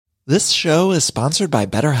This show is sponsored by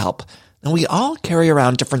BetterHelp. And we all carry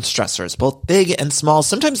around different stressors, both big and small.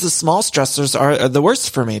 Sometimes the small stressors are the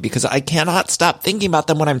worst for me because I cannot stop thinking about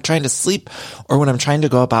them when I'm trying to sleep or when I'm trying to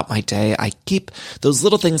go about my day. I keep those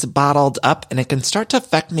little things bottled up and it can start to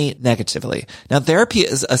affect me negatively. Now, therapy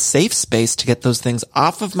is a safe space to get those things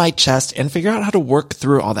off of my chest and figure out how to work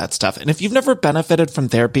through all that stuff. And if you've never benefited from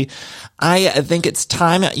therapy, I think it's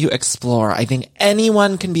time you explore. I think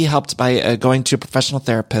anyone can be helped by going to a professional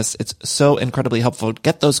therapist. It's so incredibly helpful.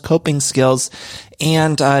 Get those coping skills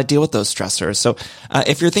and deal with those stressors. So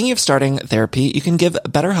if you're thinking of starting therapy, you can give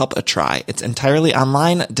BetterHelp a try. It's entirely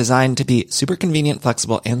online, designed to be super convenient,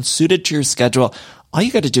 flexible, and suited to your schedule. All you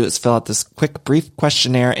got to do is fill out this quick, brief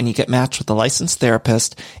questionnaire and you get matched with a licensed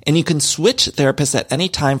therapist, and you can switch therapists at any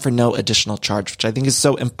time for no additional charge, which I think is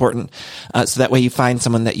so important. So that way you find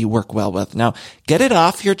someone that you work well with. Now, get it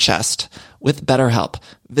off your chest with BetterHelp.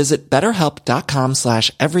 Visit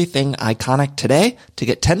BetterHelp.com/everythingiconic today to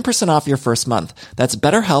get 10% off your first month. That's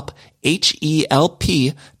BetterHelp,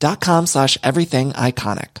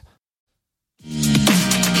 HELP.com/everythingiconic.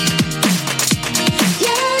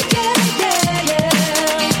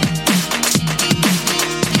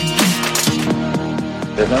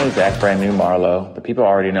 There's no exact brand new Marlo, but people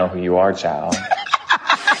already know who you are, child.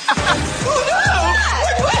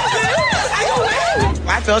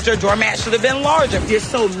 I felt your doormat should have been larger. You're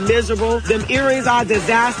so miserable. Them earrings are a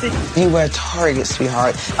disaster. You wear Target,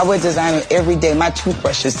 sweetheart. I wear designer every day. My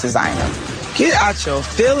toothbrush is designer. Get out your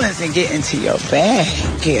feelings and get into your bag,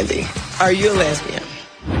 Candy. Are you a lesbian?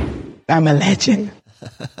 I'm a legend.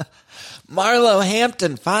 Marlo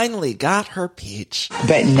Hampton finally got her peach.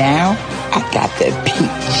 But now, I got the peach.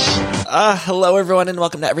 Hello everyone and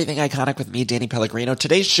welcome to Everything Iconic with me, Danny Pellegrino.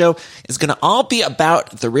 Today's show is going to all be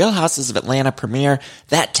about the Real Houses of Atlanta premiere.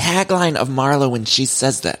 That tagline of Marlo when she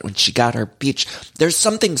says that, when she got her peach. There's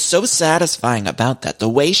something so satisfying about that. The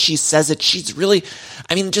way she says it, she's really,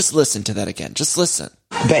 just listen to that again. Just listen.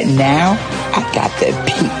 But now, I got the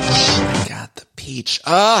peach. Got the peach.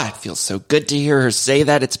 It feels so good to hear her say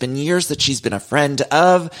that. It's been years that she's been a friend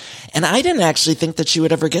of, and I didn't actually think that she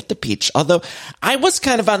would ever get the peach. Although I was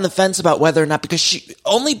kind of on the fence about whether or not, because she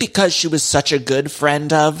was such a good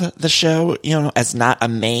friend of the show, as not a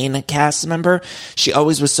main cast member. She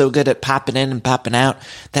always was so good at popping in and popping out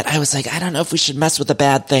that I was like, I don't know if we should mess with a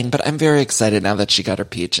bad thing, but I'm very excited now that she got her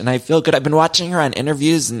peach, and I feel good. I've been watching her on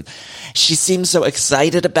interviews, and she seems so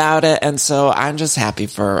excited about it, and so I'm just happy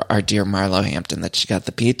for our dear Marlo Hampton that she got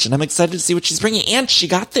the peach, and I'm excited to see what she's bringing. And she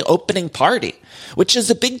got the opening party, which is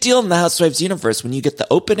a big deal in the Housewives universe when you get the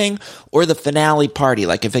opening or the finale party.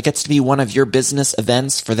 Like if it gets to be one of your business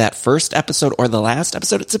events for that first episode or the last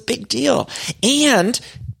episode, it's a big deal. And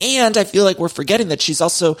I feel like we're forgetting that she's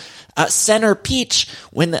also center peach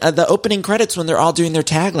when the opening credits, when they're all doing their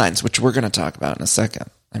taglines, which we're going to talk about in a second.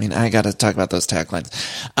 I got to talk about those taglines.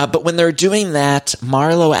 But when they're doing that,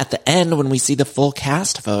 Marlo at the end, when we see the full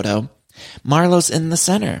cast photo, Marlo's in the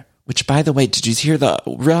center. Which, by the way, did you hear the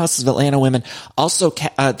Real Houses of Atlanta women also,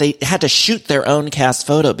 they had to shoot their own cast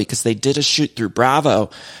photo because they did a shoot through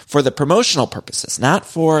Bravo for the promotional purposes, not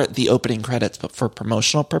for the opening credits, but for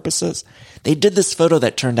promotional purposes. They did this photo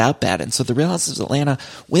that turned out bad. And so the Real Houses of Atlanta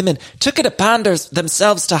women took it upon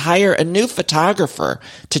themselves to hire a new photographer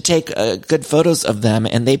to take good photos of them.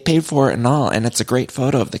 And they paid for it and all. And it's a great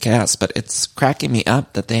photo of the cast, but it's cracking me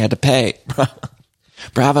up that they had to pay.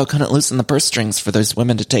 Bravo couldn't loosen the purse strings for those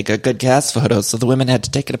women to take a good cast photo, so the women had to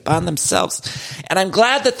take it upon themselves. And I'm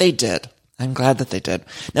glad that they did. Now,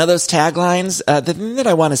 those taglines, the thing that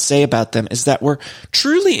I want to say about them is that we're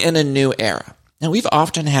truly in a new era. Now, we've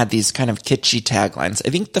often had these kind of kitschy taglines. I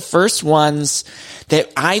think the first ones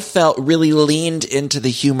that I felt really leaned into the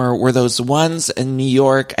humor were those ones in New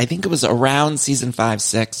York. I think it was around season 5,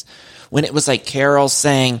 6, when it was like Carol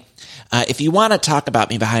saying, if you want to talk about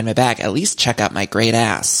me behind my back, at least check out my great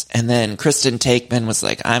ass. And then Kristen Takeman was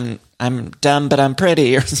like, I'm dumb, but I'm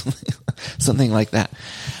pretty, or something like that.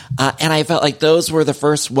 And I felt like those were the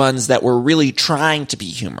first ones that were really trying to be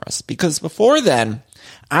humorous, because before then,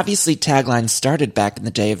 obviously taglines started back in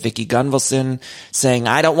the day of Vicki Gunvalson saying,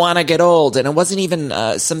 I don't want to get old. And it wasn't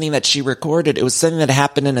even something that she recorded. It was something that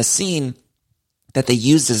happened in a scene that they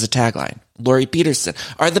used as a tagline. Lori Peterson,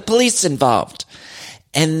 are the police involved?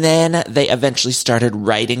 And then they eventually started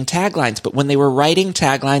writing taglines. But when they were writing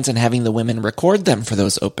taglines and having the women record them for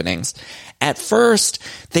those openings, at first,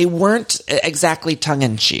 they weren't exactly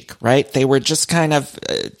tongue-in-cheek, right? They were just kind of,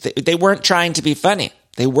 they weren't trying to be funny.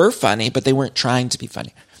 They were funny, but they weren't trying to be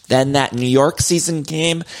funny. Then that New York season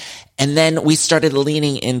came, and then we started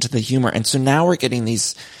leaning into the humor. And so now we're getting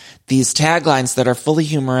these these taglines that are fully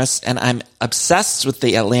humorous, and I'm obsessed with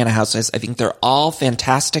the Atlanta Housewives. I think they're all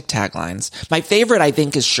fantastic taglines. My favorite, I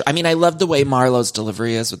think, is, I love the way Marlo's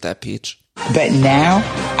delivery is with that peach. But now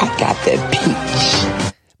I got that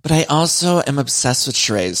peach. But I also am obsessed with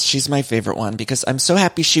Sheree's. She's my favorite one because I'm so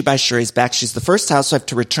happy She by Sheree's back. She's the first housewife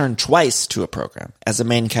to return twice to a program as a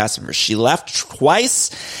main cast member. She left twice,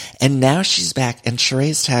 and now she's back. And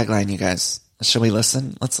Sheree's tagline, you guys. Shall we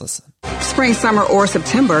listen? Let's listen. Spring, summer, or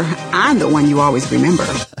September, I'm the one you always remember.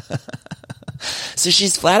 So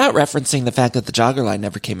she's flat out referencing the fact that the jogger line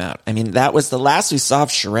never came out. That was the last we saw of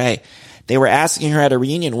Sheree. They were asking her at a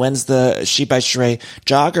reunion, when's the She by Sheree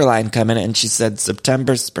jogger line coming? And she said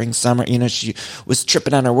September, spring, summer. She was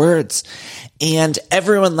tripping on her words. And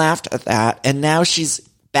everyone laughed at that. And now she's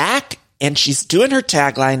back and she's doing her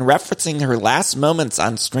tagline, referencing her last moments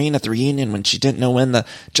on screen at the reunion when she didn't know when the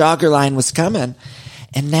jogger line was coming.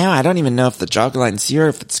 And now I don't even know if the jogger line's here,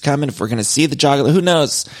 if it's coming, if we're going to see the jogger. Who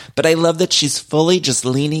knows? But I love that she's fully just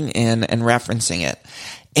leaning in and referencing it.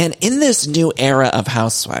 And in this new era of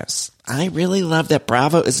Housewives, I really love that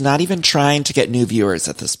Bravo is not even trying to get new viewers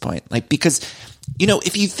at this point. Because,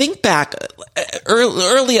 if you think back,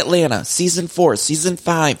 early Atlanta, season 4, season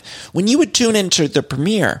 5, when you would tune into the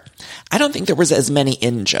premiere, I don't think there was as many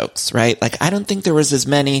in-jokes, right? I don't think there was as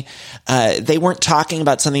many, they weren't talking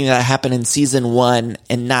about something that happened in season 1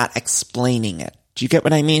 and not explaining it. Do you get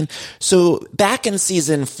what I mean? So back in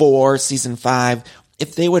season 4, season 5,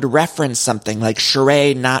 if they would reference something like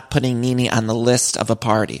Sheree not putting NeNe on the list of a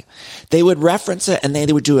party, they would reference it and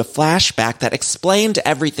they would do a flashback that explained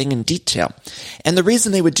everything in detail. And the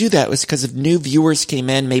reason they would do that was because if new viewers came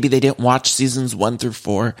in, maybe they didn't watch seasons 1 through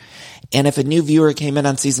 4. And if a new viewer came in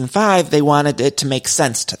on season 5, they wanted it to make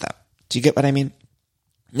sense to them. Do you get what I mean?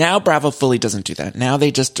 Now Bravo fully doesn't do that. Now they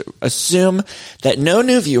just assume that no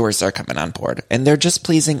new viewers are coming on board and they're just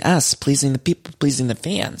pleasing us, pleasing the people, pleasing the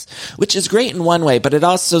fans, which is great in one way, but it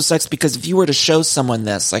also sucks because if you were to show someone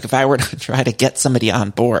this, if I were to try to get somebody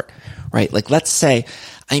on board, right? Let's say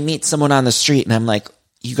I meet someone on the street and I'm like,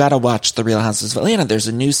 you got to watch The Real Housewives of Atlanta. There's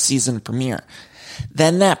a new season premiere.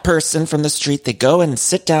 Then that person from the street, they go and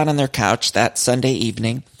sit down on their couch that Sunday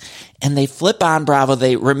evening and they flip on Bravo.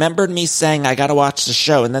 They remembered me saying, I got to watch the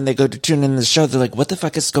show. And then they go to tune in the show. They're like, what the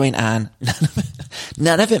fuck is going on?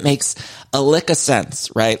 None of it makes a lick of sense,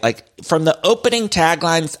 right? From the opening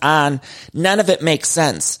taglines on, none of it makes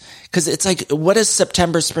sense. Cause it's what does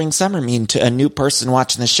September, spring, summer mean to a new person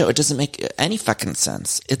watching the show? It doesn't make any fucking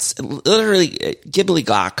sense. It's literally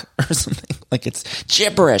gibbly-glock or something. It's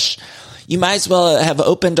gibberish. You might as well have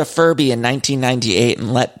opened a Furby in 1998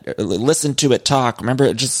 and listen to it talk.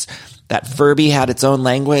 Remember, that Furby had its own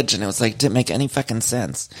language and it was didn't make any fucking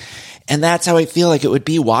sense. And that's how I feel like it would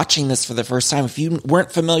be watching this for the first time. If you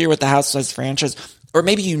weren't familiar with the Housewives franchise, or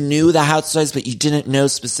maybe you knew the Housewives, but you didn't know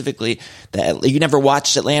specifically that you never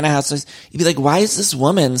watched Atlanta Housewives, you'd be like, why is this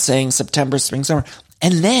woman saying September, spring, summer?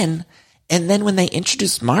 And then when they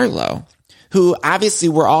introduced Marlo, who obviously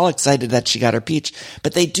we're all excited that she got her peach,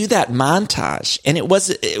 but they do that montage. And it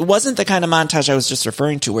wasn't the kind of montage I was just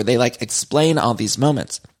referring to where they explain all these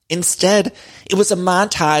moments. Instead, it was a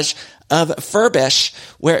montage of Furbish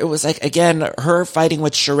where it was again, her fighting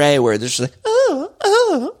with Sheree where there's oh,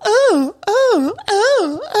 oh, oh, oh,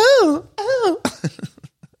 oh, oh, oh.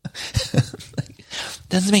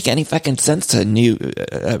 Doesn't make any fucking sense to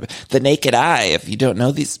the naked eye if you don't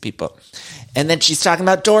know these people. And then she's talking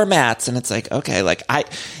about doormats and it's okay,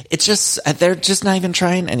 they're just not even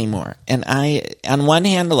trying anymore. And I, on one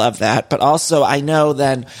hand, love that, but also I know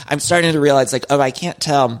then I'm starting to realize I can't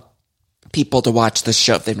tell people to watch this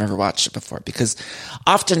show if they've never watched it before, because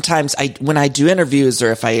oftentimes when I do interviews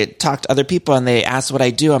or if I talk to other people and they ask what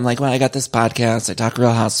I do, I'm like, well, I got this podcast, I talk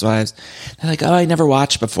Real Housewives. They're like, oh, I never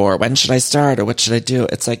watched before. When should I start or what should I do?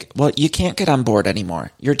 It's well, you can't get on board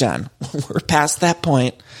anymore. You're done. We're past that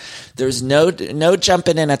point. There's no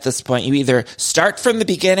jumping in at this point. You either start from the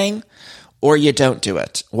beginning or you don't do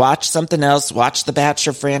it. Watch something else. Watch the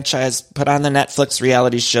Bachelor franchise. Put on the Netflix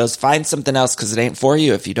reality shows. Find something else because it ain't for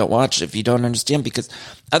you if you don't watch it, if you don't understand. Because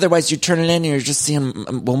otherwise you turn it in and you're just seeing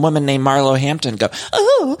a woman named Marlo Hampton go,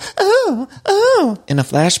 oh, oh, oh, in a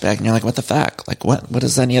flashback. And you're like, what the fuck? What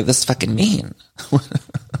does any of this fucking mean?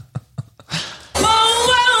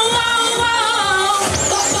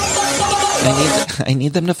 I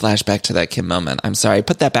need them to flash back to that Kim moment. I'm sorry.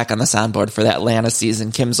 Put that back on the soundboard for that Atlanta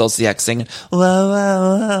season. Kim Zolciak singing, whoa,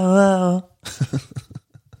 whoa, whoa, whoa.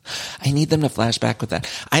 I need them to flash back with that.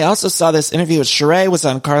 I also saw this interview with Sheree was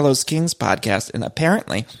on Carlos King's podcast and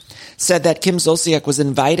apparently said that Kim Zolciak was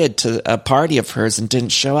invited to a party of hers and didn't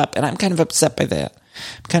show up. And I'm kind of upset by that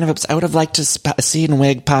kind of I would have liked to see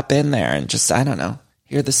Wig pop in there and just, I don't know,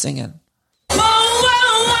 hear the singing.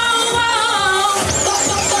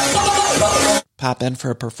 Pop in for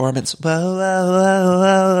a performance. Whoa, whoa,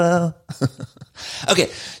 whoa, whoa. Okay,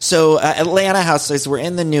 so Atlanta Housewives, we're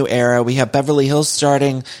in the new era. We have Beverly Hills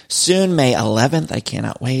starting soon, May 11th. I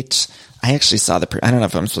cannot wait. I actually saw I don't know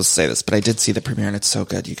if I'm supposed to say this, but I did see the premiere, and it's so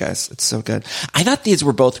good, you guys. It's so good. I thought these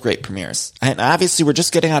were both great premieres. And obviously, we're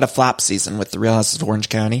just getting out of flop season with The Real Houses of Orange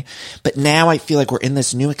County. But now I feel like we're in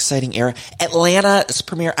this new exciting era. Atlanta's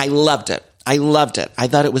premiere, I loved it. I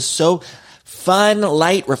thought it was so fun,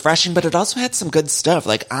 light, refreshing, but it also had some good stuff.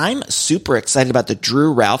 Like, I'm super excited about the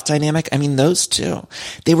Drew-Ralph dynamic. I mean, those two.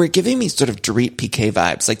 They were giving me sort of Dorit PK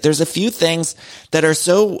vibes. Like, there's a few things that are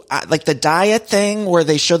so, like the diet thing where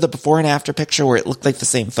they showed the before and after picture where it looked like the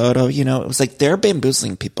same photo, you know, it was like they're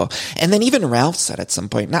bamboozling people. And then even Ralph said at some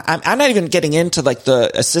point, I'm not even getting into like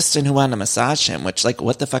the assistant who wanted to massage him, which, like,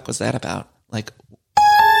 what the fuck was that about? Like,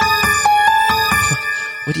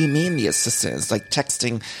 what do you mean the assistant is like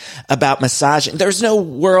texting about massaging? There's no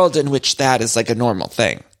world in which that is like a normal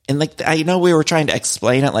thing. And like, I know we were trying to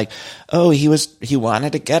explain it like, oh, he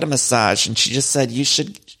wanted to get a massage and she just said you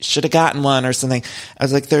should have gotten one or something. I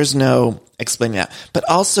was like, there's no explaining that. But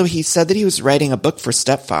also he said that he was writing a book for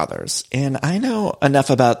stepfathers. And I know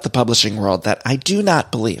enough about the publishing world that I do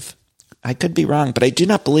not believe, I could be wrong, but I do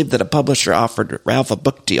not believe that a publisher offered Ralph a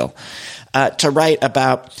book deal to write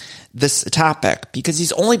about this topic, because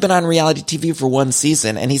he's only been on reality TV for one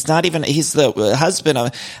season and he's the husband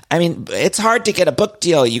of, I mean, it's hard to get a book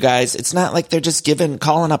deal, you guys. It's not like they're just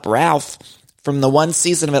calling up Ralph from the one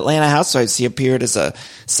season of Atlanta Housewives he appeared as a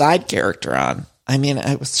side character on. I mean,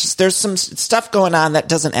 it was just, there's some stuff going on that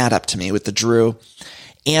doesn't add up to me with the Drew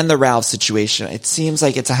and the Ralph situation. It seems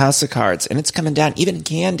like it's a house of cards and it's coming down. Even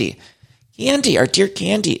Candy, our dear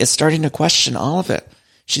Candy, is starting to question all of it.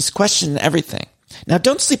 She's questioning everything. Now,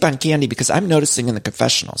 don't sleep on Candy, because I'm noticing in the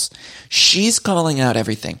confessionals, she's calling out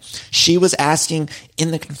everything. She was asking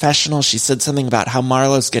in the confessional, she said something about how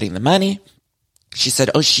Marlo's getting the money. She said,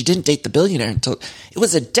 oh, she didn't date the billionaire until it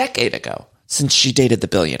was a decade ago since she dated the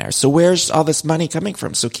billionaire. So where's all this money coming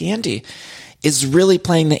from? So Candy is really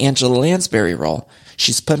playing the Angela Lansbury role.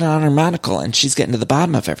 She's putting on her monocle and she's getting to the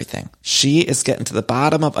bottom of everything. She is getting to the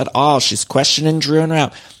bottom of it all. She's questioning Drew and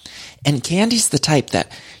Ralph. And Candy's the type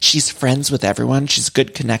that she's friends with everyone. She's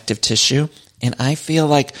good connective tissue. And I feel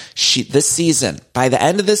like this season, by the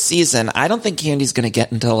end of this season, I don't think Candy's going to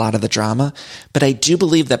get into a lot of the drama, but I do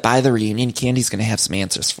believe that by the reunion, Candy's going to have some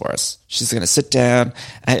answers for us. She's going to sit down,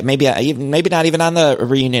 maybe not even on the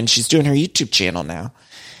reunion. She's doing her YouTube channel now.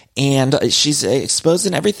 And she's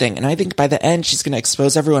exposing everything. And I think by the end, she's going to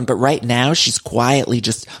expose everyone. But right now, she's quietly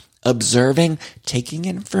just observing, taking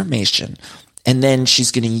information. And then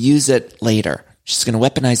she's going to use it later. She's going to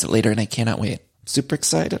weaponize it later, and I cannot wait. Super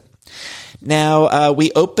excited. Now,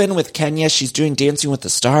 we open with Kenya. She's doing Dancing with the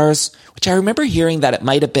Stars, which I remember hearing that it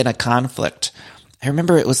might have been a conflict. I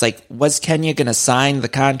remember it was like, was Kenya going to sign the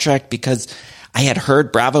contract? Because I had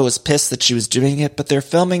heard Bravo was pissed that she was doing it, but they're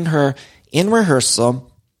filming her in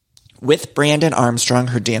rehearsal with Brandon Armstrong,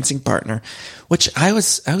 her dancing partner, which I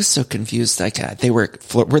was so confused. Like,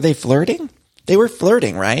 were they flirting? They were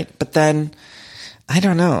flirting, right? But then, I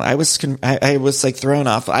don't know. I was like thrown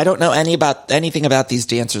off. I don't know anything about these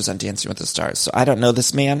dancers on Dancing with the Stars, so I don't know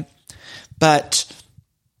this man. But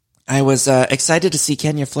I was excited to see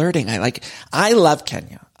Kenya flirting. I love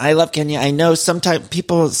Kenya. I know sometimes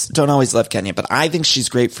people don't always love Kenya, but I think she's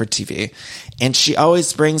great for TV. And she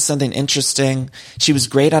always brings something interesting. She was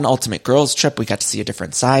great on Ultimate Girls Trip. We got to see a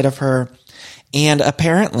different side of her. And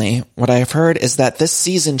apparently, what I've heard is that this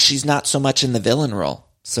season, she's not so much in the villain role.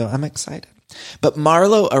 So I'm excited. But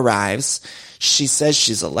Marlo arrives. She says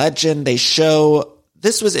she's a legend.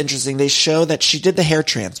 This was interesting. They show that she did the hair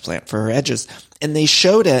transplant for her edges. And they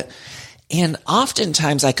showed it. And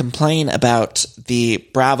oftentimes I complain about the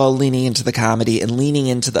Bravo leaning into the comedy and leaning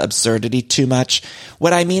into the absurdity too much.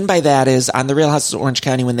 What I mean by that is on The Real Houses of Orange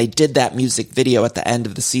County, when they did that music video at the end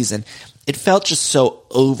of the season, it felt just so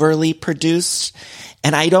overly produced.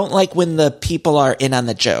 And I don't like when the people are in on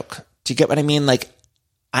the joke. Do you get what I mean? Like,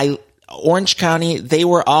 Orange County, they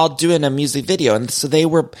were all doing a music video. And so they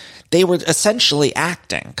were essentially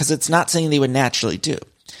acting, because it's not something they would naturally do.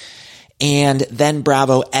 And then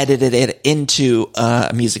Bravo edited it into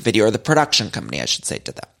a music video, or the production company, I should say,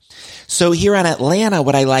 did that. So here on Atlanta,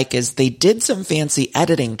 what I like is they did some fancy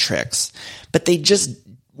editing tricks, but they just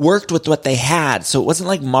worked with what they had. So it wasn't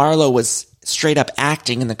like Marlo was straight up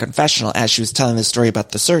acting in the confessional as she was telling the story about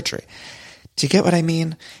the surgery. Do you get what I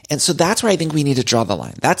mean? And so that's where I think we need to draw the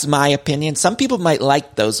line. That's my opinion. Some people might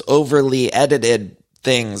like those overly edited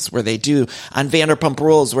things where they do on Vanderpump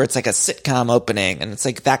Rules where it's like a sitcom opening and it's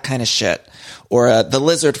like that kind of shit. Or the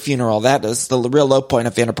Lizard funeral. That is the real low point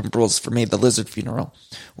of Vanderpump Rules for me, the Lizard funeral,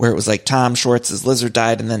 where it was like Tom Schwartz's lizard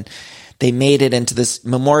died and then they made it into this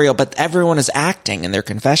memorial, but everyone is acting in their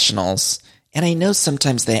confessionals. And I know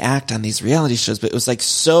sometimes they act on these reality shows, but it was like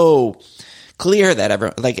so clear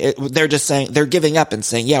that they're just saying, they're giving up and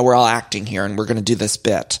saying, yeah, we're all acting here and we're going to do this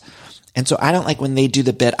bit. And so I don't like when they do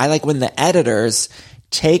the bit. I like when the editors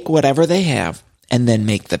take whatever they have and then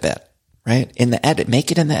make the bit, right?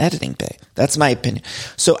 Make it in the editing bay. That's my opinion.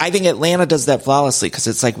 So I think Atlanta does that flawlessly because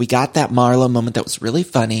it's like we got that Marlo moment that was really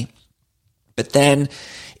funny, but then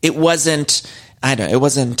it wasn't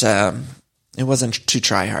too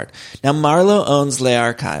try hard. Now Marlo owns Les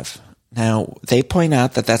Archives. Now they point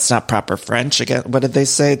out that that's not proper French. Again, what did they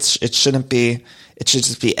say? It should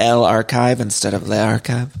just be El Archive instead of Les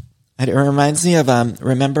Archives. It reminds me of,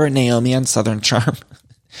 remember Naomi on Southern Charm?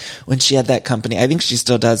 When she had that company, I think she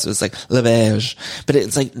still does. It was like Le Beige, but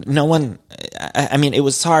it's like it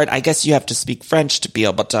was hard. I guess you have to speak French to be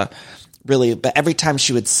able to really, but every time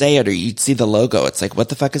she would say it or you'd see the logo, it's like, what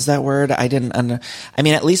the fuck is that word? At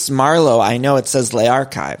least Marlo, I know it says Les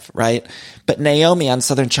Archives, right? But Naomi on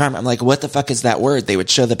Southern Charm, I'm like, what the fuck is that word? They would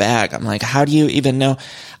show the bag. I'm like, how do you even know?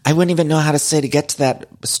 I wouldn't even know how to say to get to that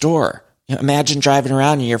store. Imagine driving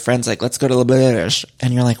around and your friend's like, let's go to Le Beige.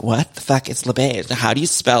 And you're like, what the fuck is Le Beige? How do you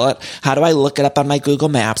spell it? How do I look it up on my Google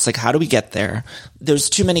Maps? Like, how do we get there? There's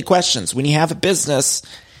too many questions. When you have a business,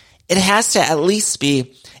 it has to at least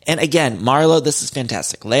be, and again, Marlo, this is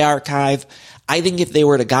fantastic. Les Archives. I think if they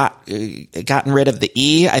were to gotten rid of the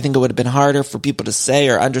E, I think it would have been harder for people to say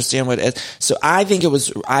or understand what it is. So I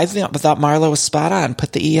thought Marlo was spot on.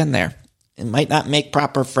 Put the E in there. It might not make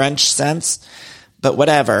proper French sense, but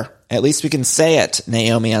whatever. At least we can say it.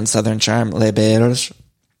 Naomi on Southern Charm, Les Beige.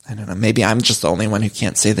 I don't know. Maybe I'm just the only one who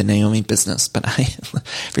can't say the Naomi business, but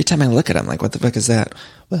every time I look at it, I'm like, what the fuck is that?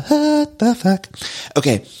 What the fuck?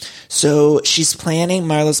 Okay. So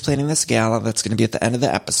Marlo's planning this gala that's going to be at the end of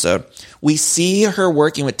the episode. We see her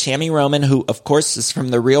working with Tammy Roman, who of course is from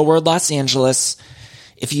the Real World Los Angeles.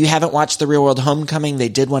 If you haven't watched the Real World Homecoming, they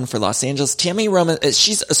did one for Los Angeles. Tammy Roman,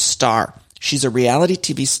 she's a star. She's a reality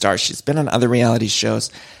TV star. She's been on other reality shows.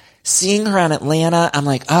 Seeing her on Atlanta, I'm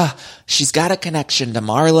like, she's got a connection to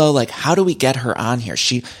Marlo. Like, how do we get her on here?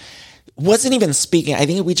 She wasn't even speaking. I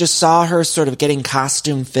think we just saw her sort of getting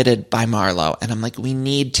costume fitted by Marlo. And I'm like, we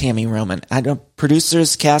need Tammy Roman. I know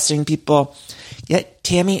producers, casting people. Yet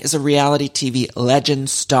Tammy is a reality TV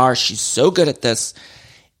legend star. She's so good at this.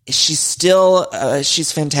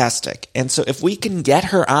 She's fantastic. And so if we can get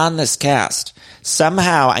her on this cast,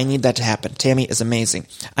 somehow I need that to happen. Tammy is amazing.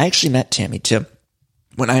 I actually met Tammy too.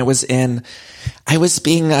 When I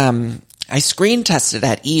screen tested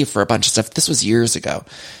at E for a bunch of stuff. This was years ago,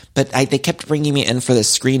 but they kept bringing me in for this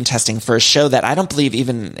screen testing for a show that I don't believe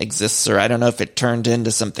even exists, or I don't know if it turned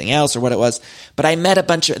into something else or what it was, but I met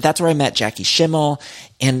that's where I met Jackie Schimmel.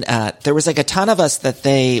 And, there was like a ton of us that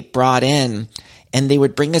they brought in and they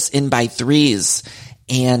would bring us in by threes.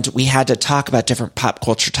 And we had to talk about different pop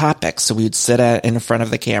culture topics. So we would sit in front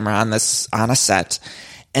of the camera on a set.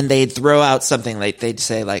 And they'd throw out something like, they'd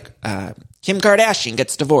say like, Kim Kardashian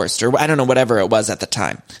gets divorced, or I don't know, whatever it was at the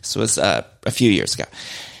time. This was a few years ago.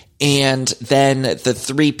 And then the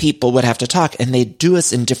three people would have to talk, and they'd do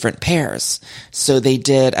us in different pairs. So they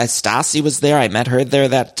did, Stassi was there. I met her there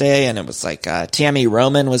that day, and it was like, Tammy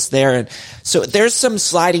Roman was there. And so there's some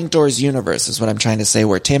sliding doors universe is what I'm trying to say,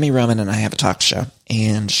 where Tammy Roman and I have a talk show,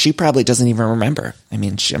 and she probably doesn't even remember. I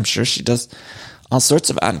mean, I'm sure she does all sorts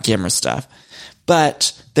of on-camera stuff.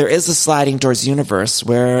 But there is a sliding doors universe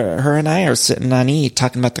where her and I are sitting on E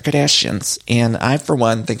talking about the Kardashians. And I, for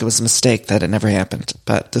one, think it was a mistake that it never happened.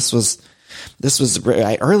 But this was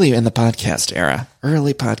early in the podcast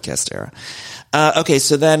era. Okay,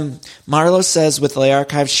 so then Marlo says with Les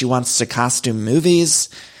Archives she wants to costume movies.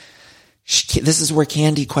 This is where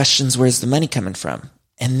Candy questions where's the money coming from.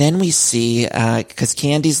 And then we see, because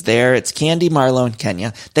Candy's there, it's Candy, Marlo, and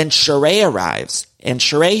Kenya. Then Sheree arrives, and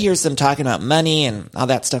Sheree hears them talking about money and all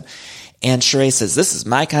that stuff. And Sheree says, this is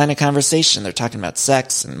my kind of conversation. They're talking about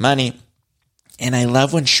sex and money. And I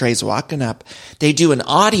love when Sheree's walking up, they do an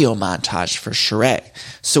audio montage for Sheree.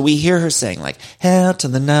 So we hear her saying like, hell to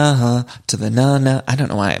the na, to the na na. I don't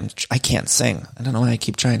know why I can't sing. I don't know why I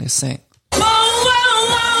keep trying to sing.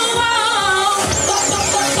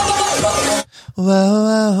 Whoa,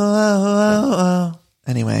 whoa, whoa, whoa, whoa.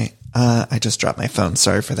 Anyway, I just dropped my phone.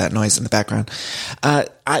 Sorry for that noise in the background.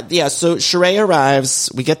 So Sheree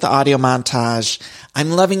arrives. We get the audio montage.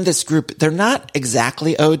 I'm loving this group. They're not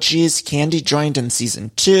exactly OGs. Candy joined in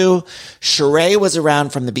season 2. Sheree was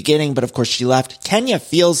around from the beginning, but of course she left. Kenya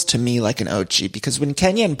feels to me like an OG because when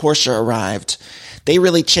Kenya and Portia arrived, they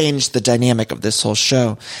really changed the dynamic of this whole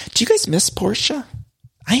show. Do you guys miss Portia?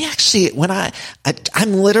 I actually,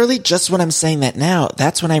 I'm literally just when I'm saying that now,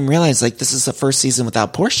 that's when I'm realizing like this is the first season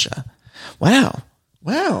without Portia. Wow,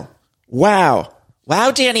 Danny.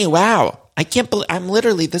 Wow. I can't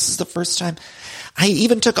believe this is the first time. I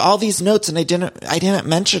even took all these notes and I didn't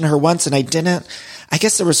mention her once and I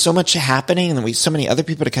guess there was so much happening and so many other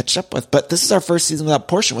people to catch up with, but this is our first season without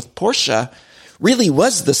Portia. With Portia really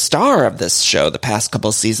was the star of this show the past couple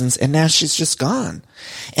of seasons, and now she's just gone.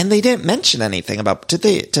 And they didn't mention anything about,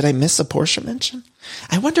 did I miss a Portia mention?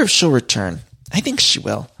 I wonder if she'll return. I think she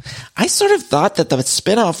will. I sort of thought that the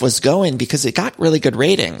spinoff was going because it got really good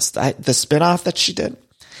ratings, the spinoff that she did.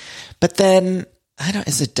 But then,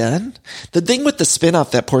 is it done? The thing with the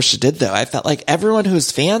spinoff that Portia did though, I felt like everyone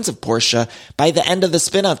who's fans of Portia by the end of the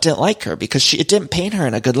spinoff didn't like her because it didn't paint her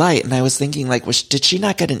in a good light. And I was thinking like, did she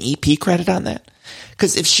not get an EP credit on that?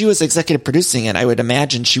 Because if she was executive producing it, I would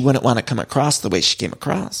imagine she wouldn't want to come across the way she came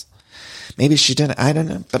across. Maybe she didn't. I don't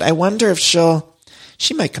know. But I wonder if she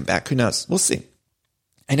might come back. Who knows? We'll see.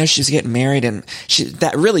 I know she's getting married and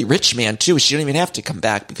that really rich man too. She don't even have to come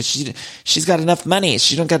back because she's got enough money.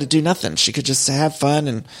 She don't got to do nothing. She could just have fun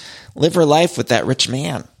and live her life with that rich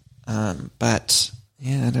man. But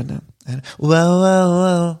yeah, I don't know.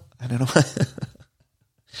 Whoa. I don't know.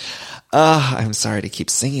 I'm sorry to keep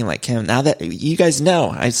singing like him. Now that you guys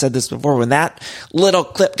know, I've said this before, when that little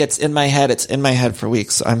clip gets in my head, it's in my head for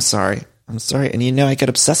weeks. So I'm sorry. And you know, I get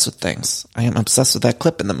obsessed with things. I am obsessed with that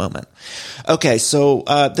clip in the moment. Okay. So,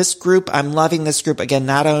 this group, I'm loving this group. Again,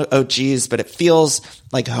 not OGs, but it feels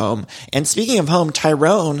like home. And speaking of home,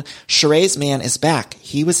 Tyrone, Sheree's man, is back.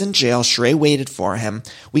 He was in jail. Sheree waited for him.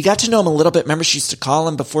 We got to know him a little bit. Remember, she used to call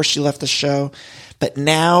him before she left the show, but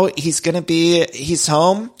now he's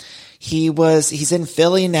home. He's in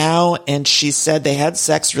Philly now, and she said they had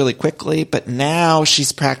sex really quickly, but now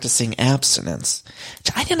she's practicing abstinence.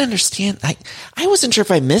 I didn't understand. I wasn't sure if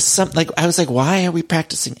I missed something. Like, I was like, why are we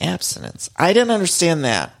practicing abstinence? I didn't understand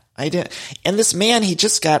that. And this man, he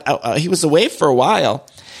just he was away for a while.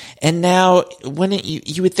 And now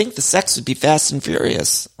you would think the sex would be fast and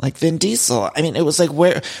furious, like Vin Diesel. I mean, it was like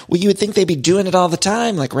you would think they'd be doing it all the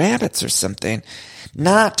time, like rabbits or something.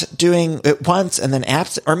 Not doing it once and then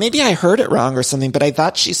or maybe I heard it wrong or something, but I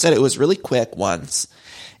thought she said it was really quick once.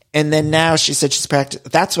 And then now she said she's practicing.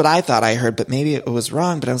 That's what I thought I heard, but maybe it was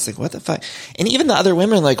wrong. But I was like, what the fuck? And even the other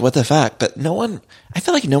women were like, what the fuck? But I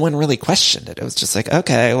feel like no one really questioned it. It was just like,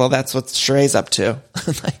 okay, well, that's what Sheree's up to.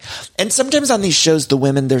 And sometimes on these shows, the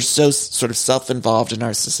women, they're so sort of self-involved and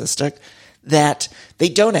narcissistic that they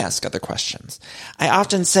don't ask other questions. I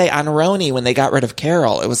often say on Roni, when they got rid of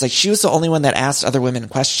Carol, it was like she was the only one that asked other women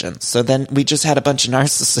questions. So then we just had a bunch of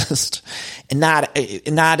narcissists and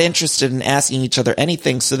not interested in asking each other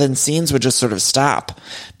anything. So then scenes would just sort of stop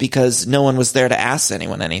because no one was there to ask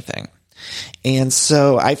anyone anything. And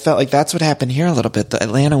so I felt like that's what happened here a little bit. The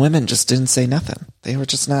Atlanta women just didn't say nothing. They were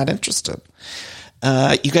just not interested.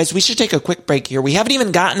 You guys, we should take a quick break here. We haven't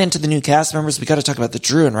even gotten into the new cast members. We got to talk about the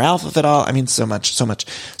Drew and Ralph of it all. I mean, so much.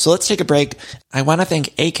 So let's take a break. I want to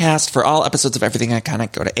thank Acast for all episodes of Everything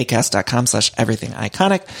Iconic. Go to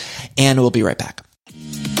acast.com/everythingiconic, and we'll be right back.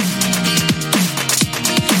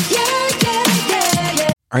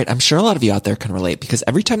 All right, I'm sure a lot of you out there can relate because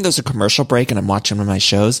every time there's a commercial break and I'm watching one of my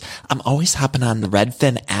shows, I'm always hopping on the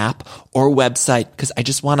Redfin app or website because I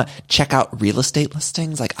just want to check out real estate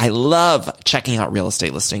listings. Like, I love checking out real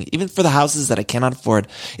estate listings, even for the houses that I cannot afford.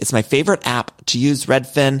 It's my favorite app to use,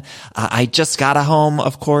 Redfin. I just got a home,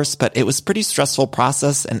 of course, but it was a pretty stressful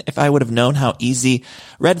process. And if I would have known how easy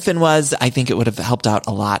Redfin was, I think it would have helped out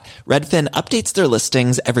a lot. Redfin updates their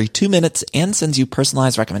listings every 2 minutes and sends you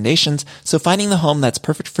personalized recommendations. So finding the home that's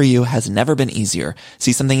perfect for you has never been easier.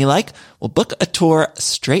 See something you like? Well, book a tour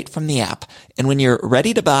straight from the app. And when you're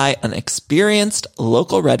ready to buy, an experienced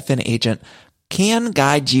local Redfin agent can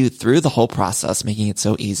guide you through the whole process, making it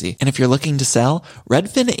so easy. And if you're looking to sell,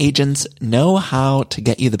 Redfin agents know how to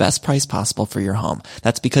get you the best price possible for your home.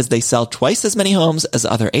 That's because they sell twice as many homes as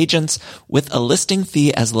other agents with a listing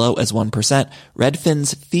fee as low as 1%.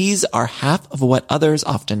 Redfin's fees are half of what others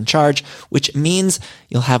often charge, which means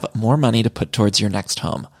you'll have more money to put towards your next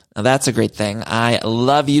home. Now that's a great thing. I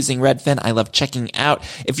love using Redfin. I love checking out.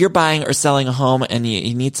 If you're buying or selling a home and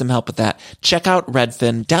you need some help with that, check out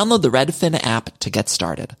Redfin. Download the Redfin app to get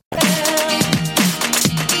started.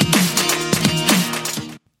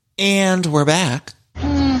 And we're back.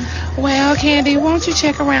 Well, Candy, won't you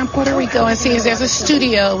check around Puerto Rico and see if there's a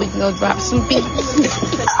studio we can go drop some beats?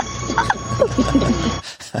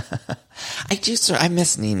 I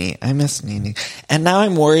miss Nene. And now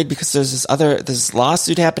I'm worried because there's this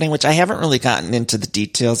lawsuit happening, which I haven't really gotten into the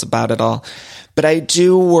details about it all. But I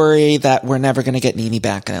do worry that we're never going to get Nene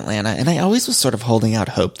back in Atlanta. And I always was sort of holding out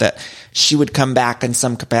hope that she would come back in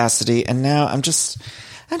some capacity. And now I'm just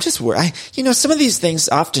worried. Some of these things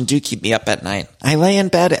often do keep me up at night. I lay in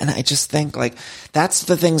bed and I just think like, that's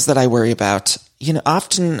the things that I worry about.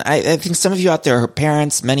 Often I think some of you out there are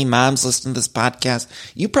parents, many moms listen to this podcast.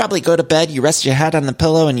 You probably go to bed, you rest your head on the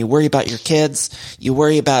pillow and you worry about your kids. You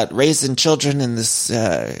worry about raising children in this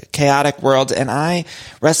chaotic world. And I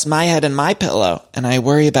rest my head in my pillow and I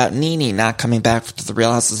worry about Nene not coming back to the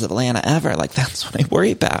Real Houses of Atlanta ever. Like that's what I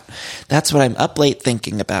worry about. That's what I'm up late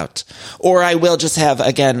thinking about. Or I will just have,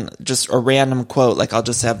 again, just a random quote. Like I'll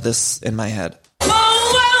just have this in my head.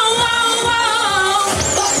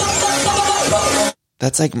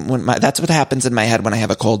 That's like that's what happens in my head when I have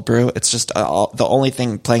a cold brew. It's just the only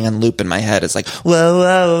thing playing on loop in my head is like, whoa,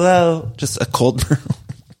 whoa, whoa. Just a cold brew.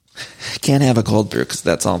 Can't have a cold brew because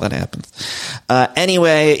that's all that happens.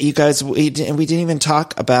 Anyway, you guys, we didn't even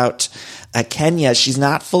talk about Kenya. She's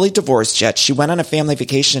not fully divorced yet. She went on a family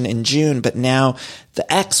vacation in June, but now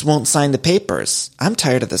the ex won't sign the papers. I'm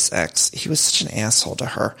tired of this ex. He was such an asshole to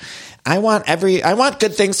her. I want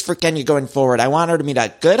good things for Kenya going forward. I want her to meet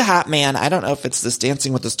a good hot man. I don't know if it's this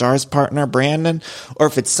Dancing with the Stars partner, Brandon, or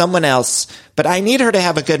if it's someone else, but I need her to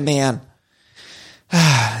have a good man.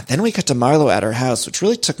 Then we got to Marlo at her house, which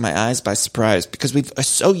really took my eyes by surprise because we're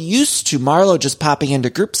so used to Marlo just popping into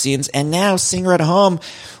group scenes and now seeing her at home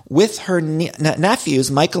with her nephews,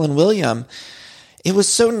 Michael and William. It was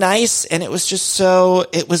so nice and it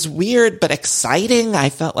was weird but exciting. I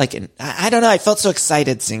felt like, I don't know, I felt so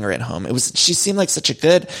excited seeing her at home. She seemed like such a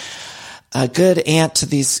good aunt to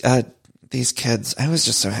these kids. I was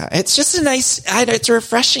just so happy. It's just it's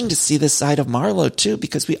refreshing to see this side of Marlo too,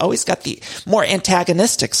 because we always got the more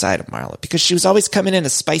antagonistic side of Marlo because she was always coming in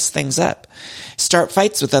to spice things up, start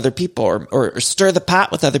fights with other people or stir the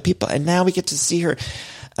pot with other people. And now we get to see her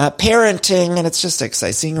parenting, and it's just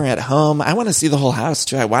exciting seeing her at home. I want to see the whole house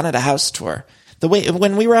too. I wanted a house tour.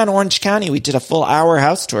 When we were on Orange County, we did a full hour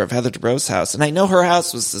house tour of Heather Dubrow's house. And I know her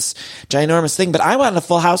house was this ginormous thing, but I wanted a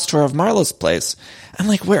full house tour of Marlo's place. I'm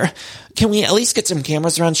like, where can we at least get some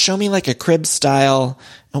cameras around? Show me like a crib style.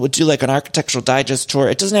 And we'll do like an Architectural Digest tour.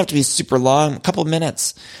 It doesn't have to be super long, a couple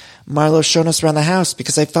minutes. Marlo's showing us around the house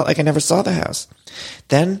because I felt like I never saw the house.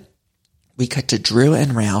 Then we cut to Drew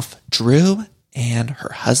and Ralph. Drew and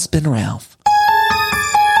her husband, Ralph.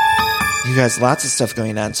 You guys, lots of stuff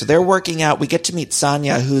going on. So they're working out. We get to meet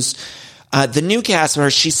Sonia, who's the new cast member.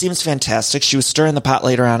 She seems fantastic. She was stirring the pot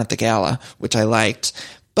later on at the gala, which I liked.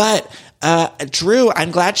 But Drew,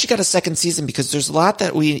 I'm glad she got a second season because there's a lot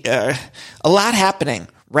happening.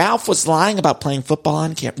 Ralph was lying about playing football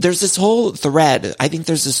on camera. There's this whole thread. I think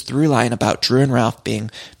there's this through line about Drew and Ralph being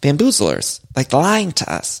bamboozlers, like lying to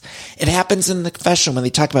us. It happens in the confession when they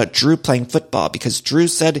talk about Drew playing football because Drew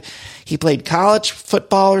said he played college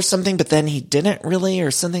football or something, but then he didn't really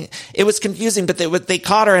or something. It was confusing, but they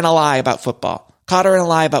caught her in a lie about football.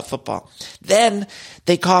 Then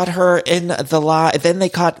they caught her in the lie. Then they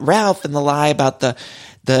caught Ralph in the lie about the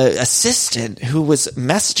assistant who was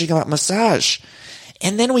messaging about massage.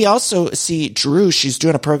 And then we also see Drew. She's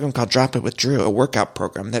doing a program called Drop It with Drew, a workout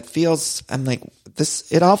program that feels, I'm like,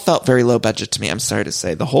 this, it all felt very low budget to me. I'm sorry to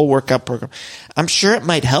say the whole workout program. I'm sure it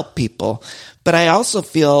might help people, but I also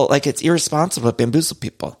feel like it's irresponsible to bamboozle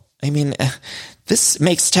people. I mean, this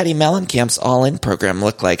makes Teddy Mellencamp's All In program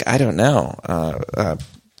look like, I don't know,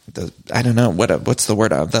 what's the word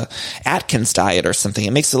the Atkins diet or something.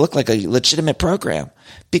 It makes it look like a legitimate program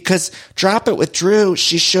because Drop It with Drew,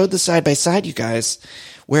 she showed the side by side, you guys,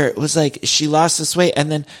 where it was like she lost this weight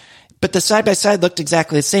but the side by side looked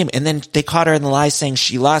exactly the same. And then they caught her in the lie saying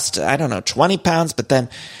she lost, 20 pounds, but then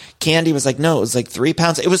Candy was like, no, it was like 3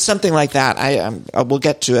 pounds. It was something like that. We'll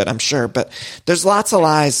get to it, I'm sure, but there's lots of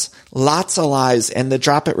lies. And the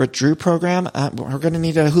Drop It with Drew program, we're going to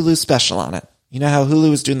need a Hulu special on it. You know how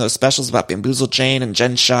Hulu is doing those specials about Bamboozle Jane and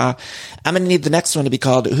Jen Shah? I'm going to need the next one to be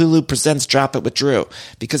called Hulu Presents Drop It with Drew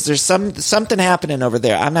because there's something happening over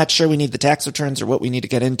there. I'm not sure we need the tax returns or what we need to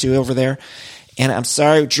get into over there. And I'm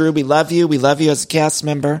sorry, Drew, we love you. We love you as a cast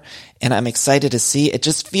member. And I'm excited to see. It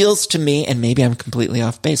just feels to me, and maybe I'm completely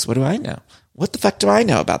off base. What do I know? What the fuck do I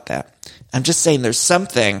know about that? I'm just saying there's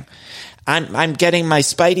something. I'm getting my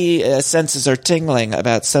spidey senses are tingling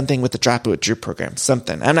about something with the Drop It with Drew program.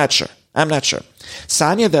 Something. I'm not sure.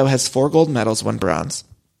 Sonia, though, has 4 gold medals, 1 bronze.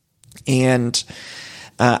 And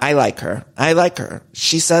I like her.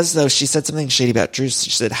 She said something shady about Drew.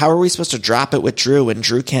 She said, how are we supposed to drop it with Drew when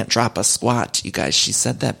Drew can't drop a squat? You guys, she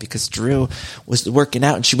said that because Drew was working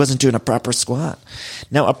out and she wasn't doing a proper squat.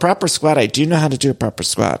 Now, a proper squat, I do know how to do a proper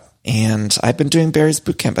squat. And I've been doing Barry's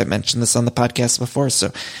Boot Camp. I mentioned this on the podcast before.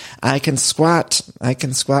 So I can squat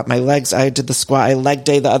my legs. I did the squat. I leg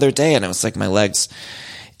day the other day and it was like my legs,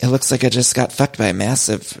 it looks like I just got fucked by a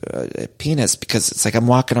massive penis because it's like I'm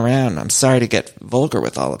walking around. I'm sorry to get vulgar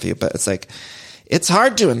with all of you, but it's like, it's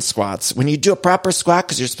hard doing squats when you do a proper squat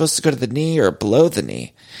because you're supposed to go to the knee or below the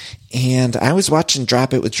knee. And I was watching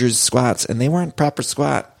Drop It with Drew's squats and they weren't proper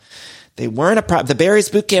squat. They weren't the Barry's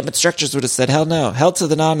Boot Camp instructors would have said, hell no, hell to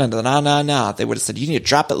the no. They would have said, you need to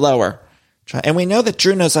drop it lower. And we know that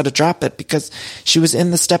Drew knows how to drop it because she was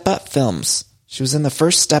in the Step Up films. She was in the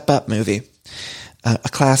first Step Up movie, a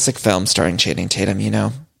classic film starring Channing Tatum. You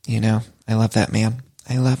know, I love that man.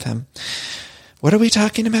 I love him. What are we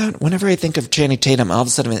talking about? Whenever I think of Channing Tatum, all of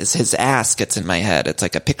a sudden his ass gets in my head. It's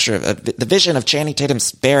like a picture of the vision of Channing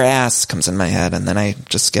Tatum's bare ass comes in my head. And then I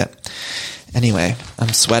just get, anyway,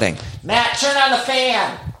 I'm sweating. Matt, turn on the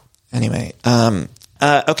fan. Anyway,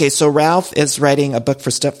 okay, so Ralph is writing a book for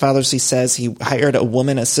stepfathers. He says he hired a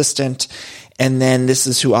woman assistant, and then this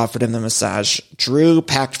is who offered him the massage. Drew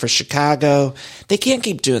packed for Chicago. They can't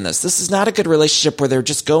keep doing this. This is not a good relationship where they're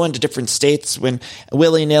just going to different states when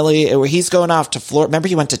willy-nilly, where he's going off to Florida. Remember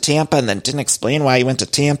he went to Tampa and then didn't explain why he went to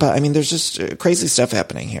Tampa? I mean, there's just crazy stuff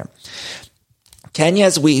happening here. Kenya,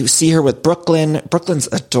 as we see her with Brooklyn. Brooklyn's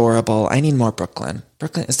adorable. I need more Brooklyn.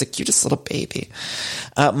 Brooklyn is the cutest little baby.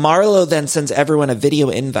 Marlo then sends everyone a video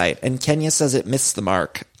invite, and Kenya says it missed the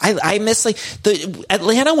mark. I miss, like, the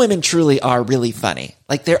Atlanta women truly are really funny.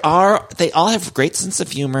 Like, they all have a great sense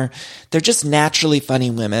of humor. They're just naturally funny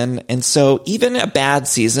women. And so even a bad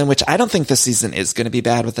season, which I don't think this season is going to be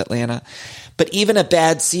bad with Atlanta, but even a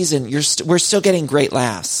bad season, we're still getting great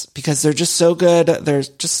laughs because they're just so good.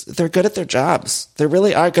 They're good at their jobs. They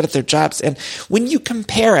really are good at their jobs. And when you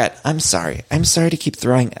compare it, I'm sorry to keep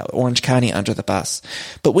throwing Orange County under the bus,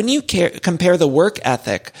 but when you compare the work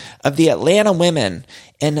ethic of the Atlanta women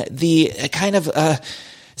and the kind of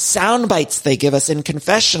sound bites they give us in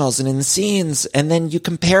confessionals and in scenes, and then you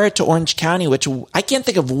compare it to Orange County, which I can't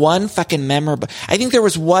think of one fucking memorable. I think there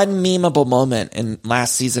was one memeable moment in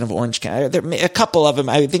last season of Orange County. A couple of them.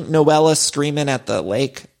 I think Noella screaming at the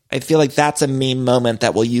lake. I feel like that's a meme moment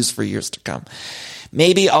that we'll use for years to come.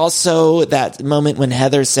 Maybe also that moment when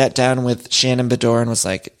Heather sat down with Shannon Bedore and was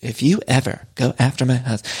like, if you ever go after my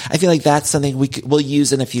husband. I feel like that's something we'll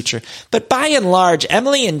use in the future. But by and large,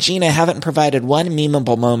 Emily and Gina haven't provided one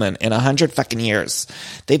memeable moment in 100 fucking years.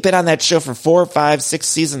 They've been on that show for 4, 5, 6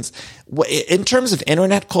 seasons. In terms of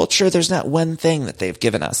internet culture, there's not one thing that they've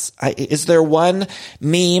given us. Is there one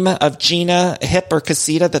meme of Gina, Hip, or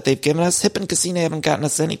Casita that they've given us? Hip and Casita haven't gotten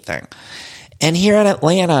us anything. And here in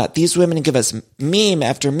Atlanta, these women give us meme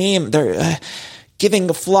after meme. They're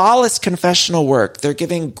giving flawless confessional work. They're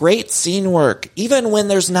giving great scene work. Even when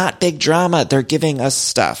there's not big drama, they're giving us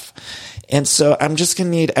stuff. And so I'm just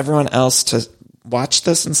going to need everyone else to watch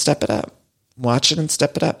this and step it up. Watch it and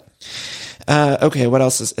step it up. Okay, what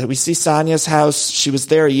else is, we see Sonya's house. She was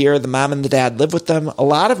there a year. The mom and the dad live with them. A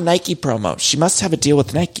lot of Nike promo. She must have a deal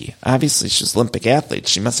with Nike. Obviously, she's an Olympic athlete.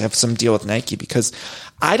 She must have some deal with Nike because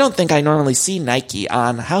I don't think I normally see Nike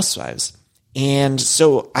on Housewives. And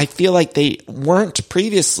so I feel like they weren't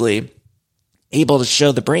previously able to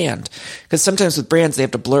show the brand because sometimes with brands, they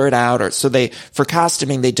have to blur it out, or so for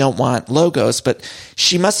costuming, they don't want logos, but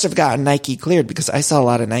she must have gotten Nike cleared because I saw a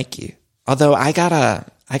lot of Nike. Although I got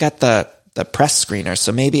the press screener.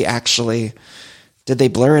 So maybe actually, did they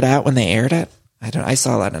blur it out when they aired it? I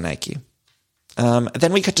saw a lot of Nike.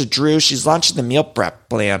 Then we cut to Drew. She's launching the meal prep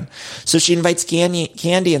plan. So she invites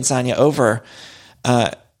Candy and Sonia over.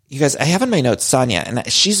 You guys, I have in my notes Sonia, and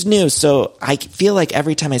she's new. So I feel like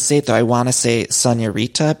every time I say it, though, I want to say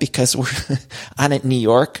Sonia-Rita because we're on it in New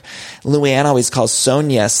York. Luann always calls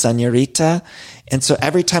Sonia Sonia-Rita. And so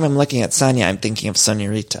every time I'm looking at Sonia, I'm thinking of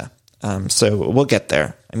Sonia-Rita. So we'll get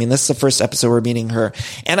there. I mean, this is the first episode we're meeting her,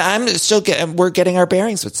 and we're getting our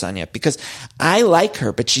bearings with Sonia because I like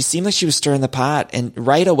her, but she seemed like she was stirring the pot and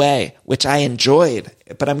right away, which I enjoyed,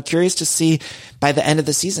 but I'm curious to see by the end of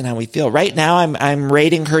the season how we feel. Right now, I'm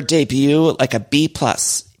rating her debut like a B+,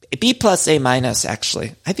 A-,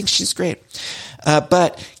 actually. I think she's great.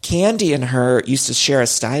 But Candy and her used to share a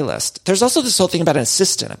stylist. There's also this whole thing about an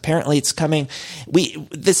assistant. Apparently it's coming.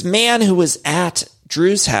 This man who was at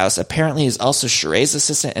Drew's house apparently is also Sheree's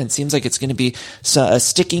assistant, and it seems like it's going to be a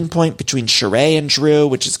sticking point between Sheree and Drew,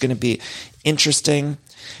 which is going to be interesting.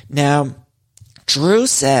 Now, Drew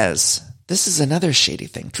says, this is another shady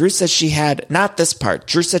thing. Drew says she had, not this part,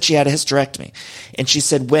 Drew said she had a hysterectomy. And she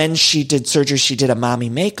said when she did surgery, she did a mommy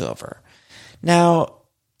makeover. Now,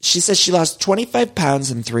 she says she lost 25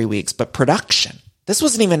 pounds in 3 weeks, but production, this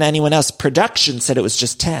wasn't even anyone else. Production said it was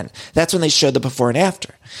just 10. That's when they showed the before and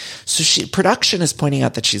after. So production is pointing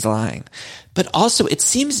out that she's lying. But also, it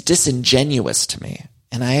seems disingenuous to me.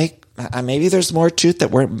 And I maybe there's more to it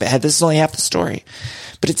that this is only half the story.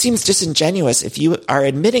 But it seems disingenuous if you are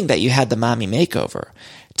admitting that you had the mommy makeover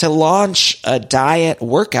to launch a diet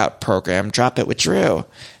workout program, Drop It with Drew,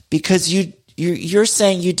 because you're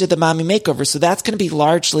saying you did the mommy makeover. So that's going to be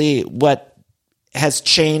largely what has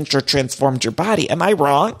changed or transformed your body. Am I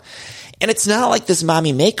wrong? And it's not like this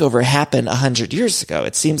mommy makeover happened 100 years ago.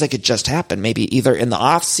 It seems like it just happened, maybe either in the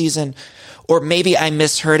off season, or maybe I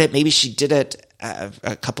misheard it. Maybe she did it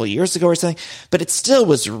a couple of years ago or something, but it still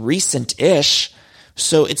was recent-ish.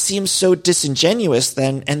 So it seems so disingenuous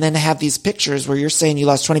then, and then have these pictures where you're saying you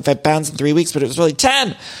lost 25 pounds in 3 weeks, but it was really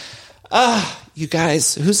 10. You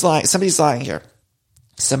guys, who's lying? Somebody's lying here.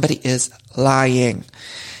 Somebody is lying.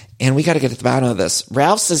 And we got to get to the bottom of this.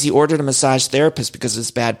 Ralph says he ordered a massage therapist because of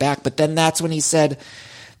his bad back, but then that's when he said,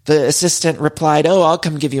 the assistant replied, oh, I'll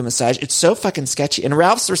come give you a massage. It's so fucking sketchy. And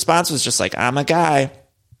Ralph's response was just like, I'm a guy.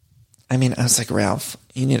 I mean, I was like, Ralph,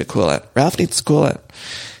 you need to cool it. Ralph needs to cool it.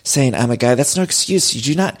 Saying, I'm a guy, that's no excuse. You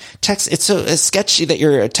do not text. It's so sketchy that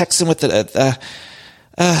you're texting with you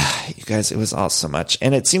guys, it was all so much.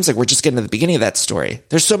 And it seems like we're just getting to the beginning of that story.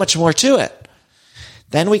 There's so much more to it.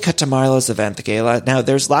 Then we cut to Marlo's event, the gala. Now,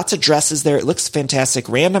 there's lots of dresses there. It looks fantastic.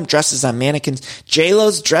 Random dresses on mannequins.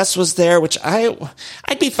 J-Lo's dress was there, which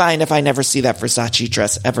I'd be fine if I never see that Versace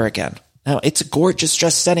dress ever again. Now, it's a gorgeous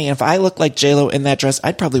dress setting. If I look like J-Lo in that dress,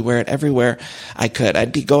 I'd probably wear it everywhere I could.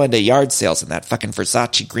 I'd be going to yard sales in that fucking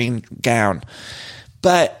Versace green gown.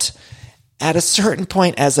 But at a certain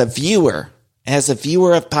point, as a viewer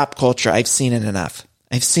of pop culture, I've seen it enough.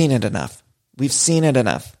 We've seen it enough.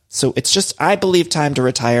 So it's just, I believe, time to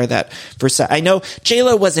retire that Versace. I know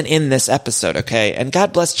J-Lo wasn't in this episode, okay? And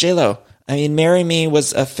God bless J-Lo. I mean, Marry Me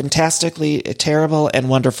was a fantastically terrible and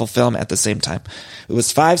wonderful film at the same time. It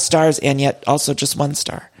was 5 stars and yet also just 1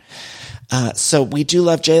 star. So we do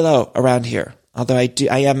love J-Lo around here. Although I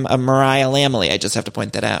am a Mariah Lamley. I just have to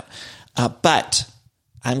point that out. But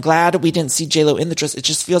I'm glad we didn't see J-Lo in the dress. It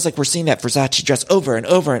just feels like we're seeing that Versace dress over and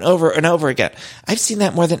over and over and over again. I've seen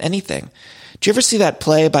that more than anything. Do you ever see that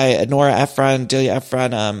play by Nora Ephron, Delia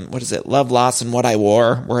Ephron, what is it, Love, Loss, and What I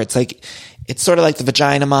Wore, where it's like, it's sort of like the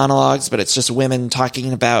vagina monologues, but it's just women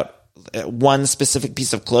talking about one specific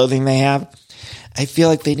piece of clothing they have. I feel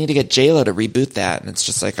like they need to get J-Lo to reboot that, and it's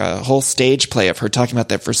just like a whole stage play of her talking about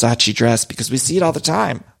that Versace dress, because we see it all the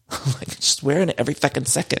time. Like, just wearing it every fucking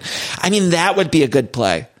second. I mean, that would be a good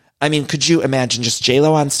play. I mean, could you imagine just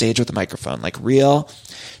J-Lo on stage with a microphone, like real,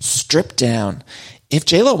 stripped down? If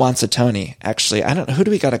J-Lo wants a Tony, actually, I don't know, who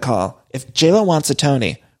do we got to call? If J-Lo wants a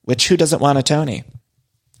Tony, which who doesn't want a Tony?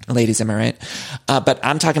 Ladies, am I right? But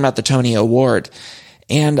I'm talking about the Tony Award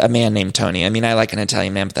and a man named Tony. I mean, I like an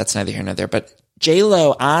Italian man, but that's neither here nor there. But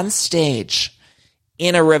J-Lo on stage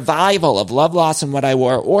in a revival of Love, Loss, and What I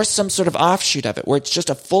Wore, or some sort of offshoot of it, where it's just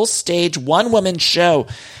a full stage, one-woman show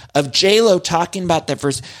of J-Lo talking about that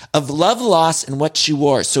verse of love, loss, and what she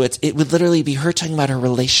wore. So it would literally be her talking about her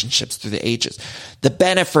relationships through the ages. The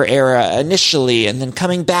Bennifer era initially, and then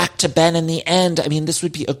coming back to Ben in the end. I mean, this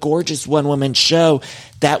would be a gorgeous one-woman show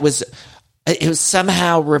that was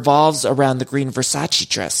somehow revolves around the green Versace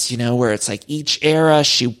dress, you know, where it's like each era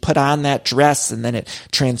she put on that dress and then it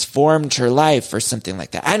transformed her life or something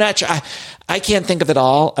like that. I'm not sure. I can't think of it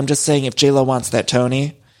all. I'm just saying if J-Lo wants that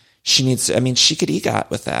Tony, she needs to, I mean, she could EGOT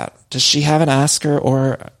with that. Does she have an Oscar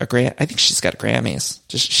or a Grammy? I think she's got Grammys.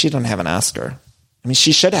 She don't have an Oscar. I mean,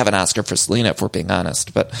 she should have an Oscar for Selena, if we're being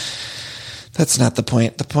honest, but that's not the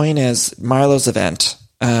point. The point is Marlo's event.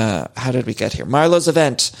 How did we get here? Marlo's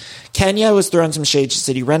event. Kenya was throwing some shade. She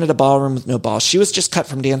said he rented a ballroom with no balls. She was just cut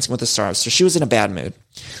from Dancing with the Stars, so she was in a bad mood.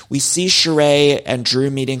 We see Sheree and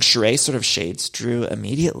Drew meeting. Sheree sort of shades Drew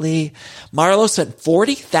immediately. Marlo spent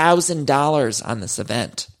 $40,000 on this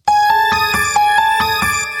event.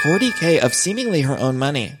 $40K of seemingly her own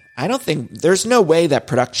money. I don't think, there's no way that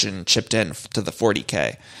production chipped in to the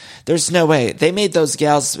 $40K. There's no way. They made those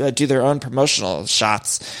gals do their own promotional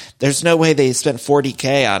shots. There's no way they spent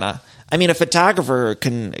 $40K on a photographer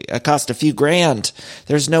can cost a few grand.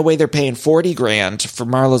 There's no way they're paying $40,000 for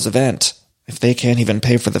Marlo's event if they can't even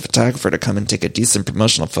pay for the photographer to come and take a decent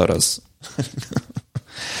promotional photos.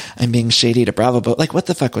 I'm being shady to Bravo, but like, what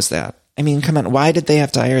the fuck was that? I mean, come on. Why did they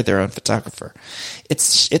have to hire their own photographer?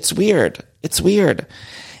 It's weird. It's weird.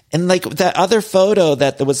 And like that other photo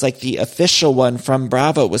that was like the official one from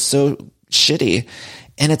Bravo was so shitty.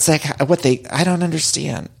 And it's like, I don't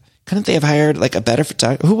understand. Couldn't they have hired like a better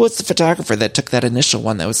photographer? Who was the photographer that took that initial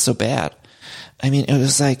one that was so bad? I mean, it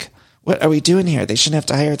was like, what are we doing here? They shouldn't have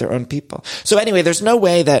to hire their own people. So anyway, there's no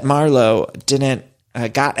way that Marlo didn't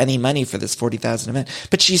got any money for this 40,000 event,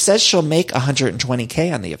 but she says she'll make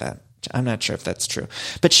 $120K on the event. I'm not sure if that's true,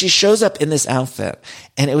 but she shows up in this outfit,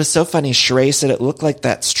 and it was so funny. Sheree said it looked like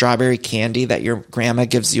that strawberry candy that your grandma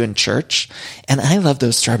gives you in church. And I love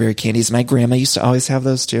those strawberry candies. My grandma used to always have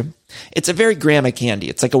those too. It's a very grandma candy.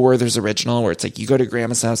 It's like a Werther's original, where it's like you go to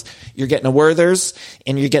grandma's house, you're getting a Werther's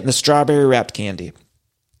and you're getting the strawberry wrapped candy.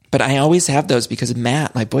 But I always have those because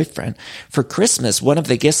Matt, my boyfriend, for Christmas, one of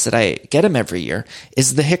the gifts that I get him every year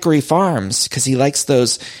is the Hickory Farms, because he likes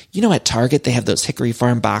those. You know, at Target, they have those Hickory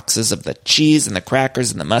Farm boxes of the cheese and the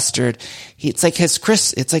crackers and the mustard. It's like his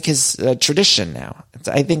tradition now.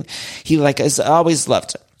 I think he has always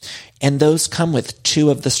loved it. And those come with 2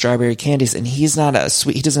 of the strawberry candies, and he doesn't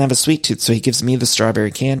have a sweet tooth, so he gives me the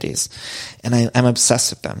strawberry candies. And I'm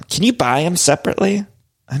obsessed with them. Can you buy them separately?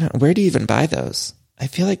 Where do you even buy those? I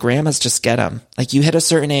feel like grandmas just get them. Like you hit a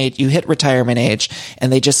certain age, you hit retirement age,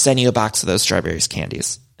 and they just send you a box of those strawberries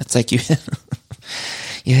candies. It's like you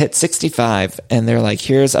hit 65, and they're like,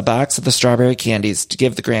 here's a box of the strawberry candies to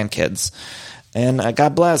give the grandkids. And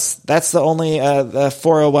God bless. That's the only the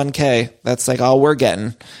 401k. That's like all we're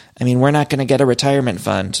getting. I mean, we're not going to get a retirement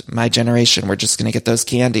fund. My generation, we're just going to get those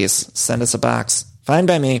candies. Send us a box. Fine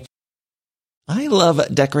by me. I love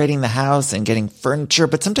decorating the house and getting furniture,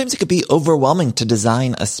 but sometimes it could be overwhelming to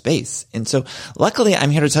design a space. And so luckily,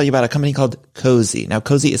 I'm here to tell you about a company called Cozy. Now,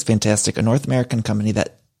 Cozy is fantastic, a North American company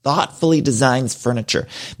that thoughtfully designs furniture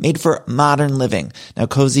made for modern living. Now,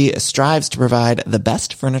 Cozy strives to provide the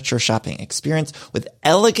best furniture shopping experience with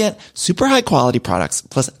elegant, super high quality products,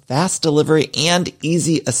 plus fast delivery and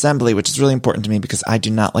easy assembly, which is really important to me because I do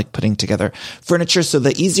not like putting together furniture. So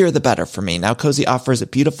the easier, the better for me. Now, Cozy offers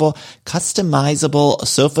beautiful, customizable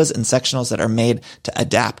sofas and sectionals that are made to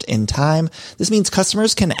adapt in time. This means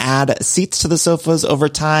customers can add seats to the sofas over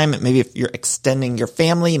time. Maybe if you're extending your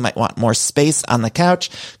family, you might want more space on the couch.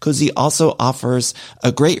 Cozy also offers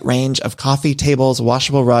a great range of coffee tables,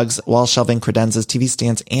 washable rugs, wall shelving, credenzas, TV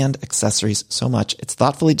stands, and accessories. So much. It's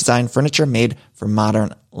thoughtfully designed furniture made for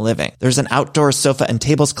modern living. There's an outdoor sofa and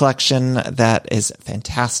tables collection that is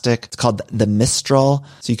fantastic. It's called the Mistral.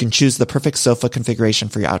 So you can choose the perfect sofa configuration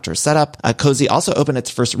for your outdoor setup. Cozy also opened its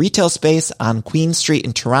first retail space on Queen Street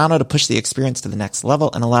in Toronto to push the experience to the next level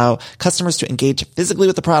and allow customers to engage physically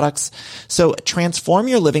with the products. So transform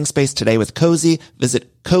your living space today with Cozy. Visit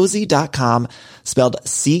cozy.com, spelled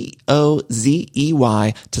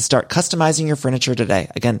COZEY, to start customizing your furniture today.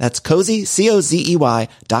 Again, that's Cozy,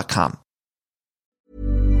 COZEY.com.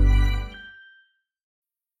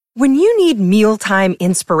 When you need mealtime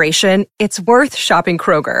inspiration, it's worth shopping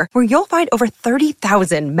Kroger, where you'll find over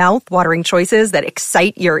 30,000 mouth-watering choices that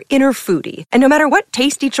excite your inner foodie. And no matter what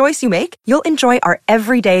tasty choice you make, you'll enjoy our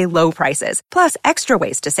everyday low prices, plus extra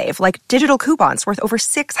ways to save, like digital coupons worth over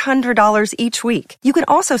 $600 each week. You can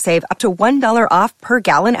also save up to $1 off per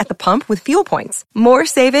gallon at the pump with fuel points. More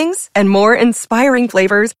savings and more inspiring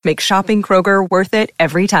flavors make shopping Kroger worth it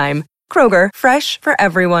every time. Kroger, fresh for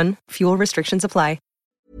everyone. Fuel restrictions apply.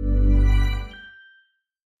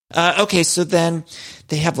 Okay, so then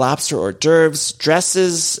they have lobster hors d'oeuvres,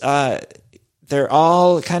 dresses. They're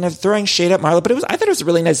all kind of throwing shade at Marlo, but I thought it was a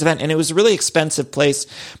really nice event, and it was a really expensive place.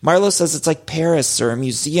 Marlo says it's like Paris or a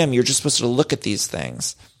museum. You're just supposed to look at these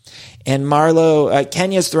things. And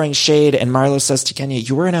Kenya's throwing shade, and Marlo says to Kenya,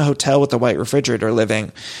 you were in a hotel with a white refrigerator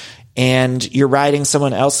living, and you're riding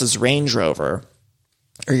someone else's Range Rover.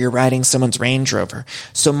 Or you're riding someone's Range Rover.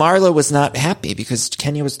 So Marlo was not happy because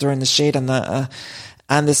Kenya was throwing the shade on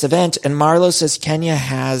this event. And Marlo says Kenya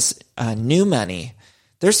has new money.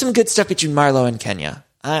 There's some good stuff between Marlo and Kenya.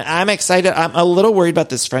 I'm excited. I'm a little worried about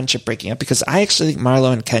this friendship breaking up because I actually think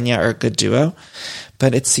Marlo and Kenya are a good duo.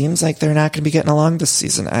 But it seems like they're not going to be getting along this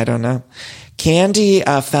season. I don't know. Candy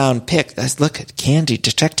found look at Candy,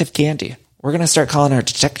 Detective Candy. We're going to start calling her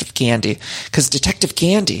Detective Candy because Detective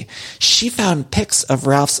Candy, she found pics of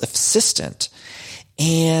Ralph's assistant.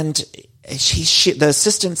 And the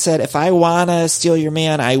assistant said, if I want to steal your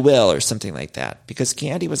man, I will, or something like that, because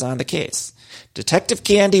Candy was on the case. Detective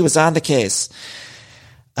Candy was on the case,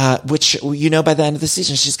 which, by the end of the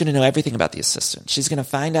season, she's going to know everything about the assistant. She's going to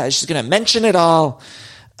find out. She's going to mention it all.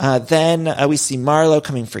 Then we see Marlo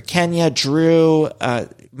coming for Kenya. Drew,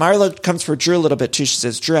 Marlo comes for Drew a little bit too. She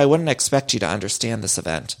says, Drew, I wouldn't expect you to understand this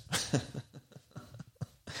event.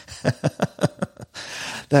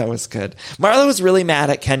 That was good. Marlo was really mad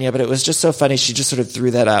at Kenya, but it was just so funny. She just sort of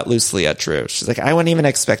threw that out loosely at Drew. She's like, I wouldn't even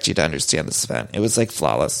expect you to understand this event. It was like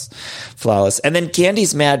flawless. And then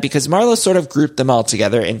Candy's mad because Marlo sort of grouped them all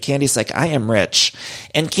together, and Candy's like, I am rich.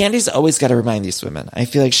 And Candy's always got to remind these women. I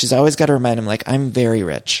feel like she's always got to remind them, like, I'm very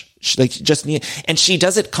rich. And she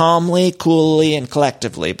does it calmly, coolly, and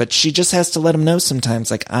collectively, but she just has to let them know sometimes,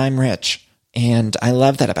 like, I'm rich. And I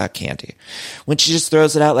love that about Candy. When she just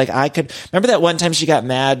throws it out, like, remember that one time she got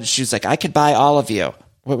mad? She was like, I could buy all of you.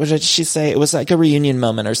 What did she say? It was like a reunion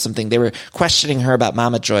moment or something. They were questioning her about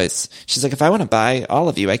Mama Joyce. She's like, if I want to buy all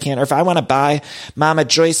of you, I can. Or if I want to buy Mama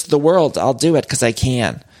Joyce the world, I'll do it because I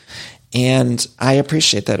can. And I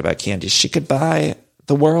appreciate that about Candy. She could buy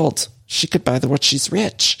the world. She could buy the world. She's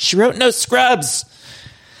rich. She wrote No Scrubs.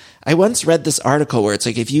 I once read this article where it's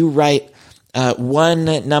like, if you write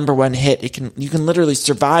one number one hit, you can literally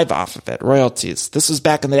survive off of it, royalties. This was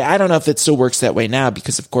back in the day. I don't know if it still works that way now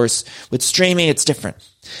because, of course, with streaming, it's different.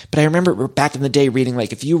 But I remember back in the day reading,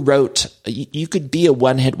 like, if you wrote, you could be a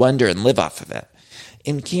one-hit wonder and live off of it.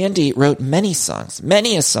 And Candy wrote many songs,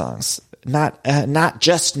 not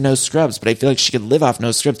just No Scrubs, but I feel like she could live off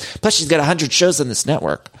No Scrubs. Plus, she's got 100 shows on this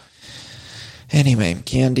network. Anyway,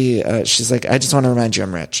 Candy, she's like, I just want to remind you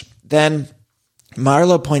I'm rich. Then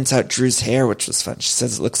Marlo points out Drew's hair, which was fun. She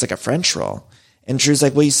says it looks like a French roll. And Drew's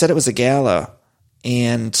like, well, you said it was a gala.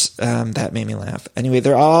 And that made me laugh. Anyway,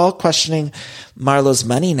 they're all questioning Marlo's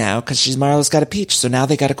money now because Marlo's got a peach. So now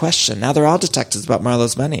they got a question. Now they're all detectives about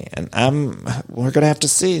Marlo's money. And we're going to have to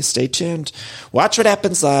see. Stay tuned. Watch what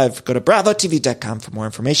happens live. Go to BravoTV.com for more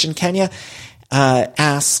information. Kenya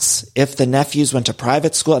asks if the nephews went to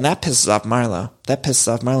private school, and that pisses off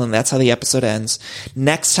Marlo. And that's how the episode ends.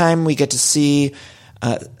 Next time we get to see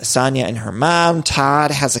Sonia and her mom.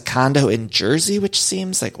 Todd has a condo in Jersey, which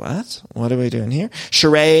seems like, what? What are we doing here?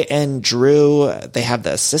 Sheree and Drew, they have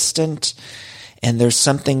the assistant, and there's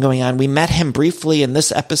something going on. We met him briefly in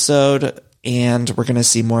this episode, and we're going to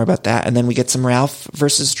see more about that. And then we get some Ralph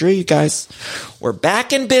versus Drew, you guys. We're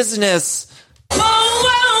back in business.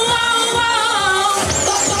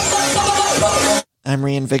 I'm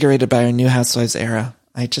reinvigorated by our New Housewives era.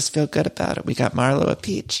 I just feel good about it. We got Marlo a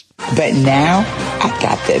peach. But now I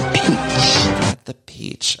got the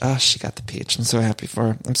peach. Oh, she got the peach. I'm so happy for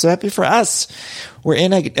her. I'm so happy for us. We're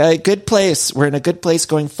in a good place. We're in a good place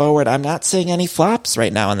going forward. I'm not seeing any flops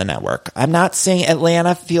right now on the network. I'm not seeing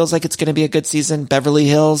Atlanta feels like it's going to be a good season. Beverly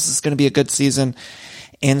Hills is going to be a good season.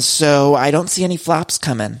 And so I don't see any flops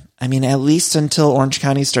coming. I mean, at least until Orange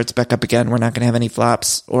County starts back up again, we're not going to have any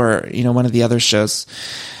flops or, one of the other shows.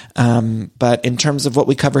 But in terms of what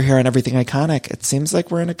we cover here on Everything Iconic, it seems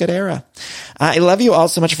like we're in a good era. I love you all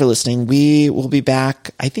so much for listening. We will be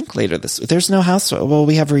back, I think, later this week. There's no house. Well,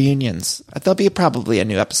 we have reunions. There'll be probably a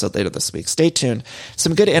new episode later this week. Stay tuned.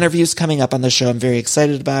 Some good interviews coming up on the show I'm very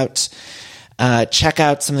excited about. Check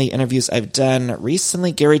out some of the interviews I've done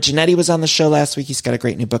recently. Gary Janetti was on the show last week. He's got a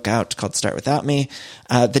great new book out called Start Without Me.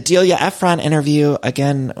 The Delia Ephron interview,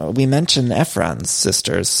 again, we mentioned Ephron's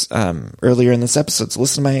sisters earlier in this episode. So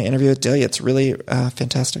listen to my interview with Delia. It's really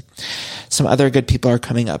fantastic. Some other good people are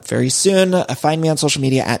coming up very soon. Find me on social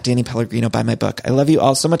media at Danny Pellegrino. Buy my book. I love you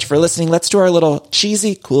all so much for listening. Let's do our little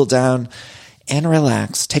cheesy cool down and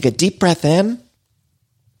relax. Take a deep breath in.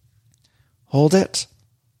 Hold it.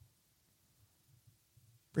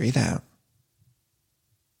 Breathe out.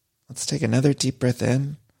 Let's take another deep breath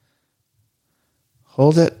in.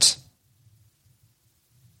 Hold it.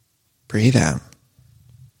 Breathe out.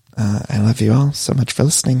 I love you all so much for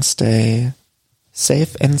listening. Stay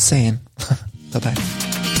safe and sane. Bye-bye.